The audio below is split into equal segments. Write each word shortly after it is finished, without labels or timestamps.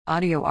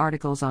Audio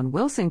articles on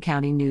Wilson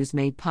County News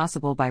made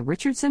possible by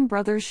Richardson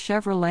Brothers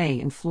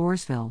Chevrolet in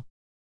Floresville.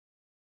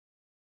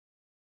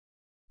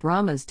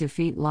 Brahmas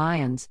defeat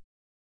Lions.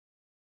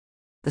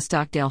 The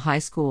Stockdale High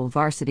School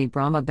varsity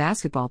Brahma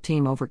basketball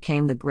team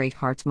overcame the Great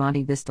Hearts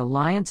Monte Vista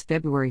Lions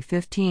February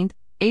 15,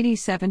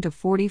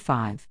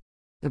 87-45.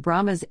 The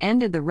Brahmas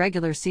ended the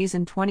regular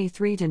season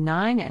 23-9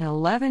 and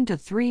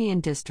 11-3 in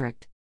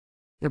district.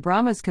 The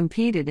Brahmas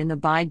competed in the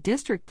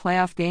bi-district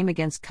playoff game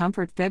against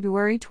Comfort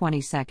February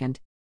 22.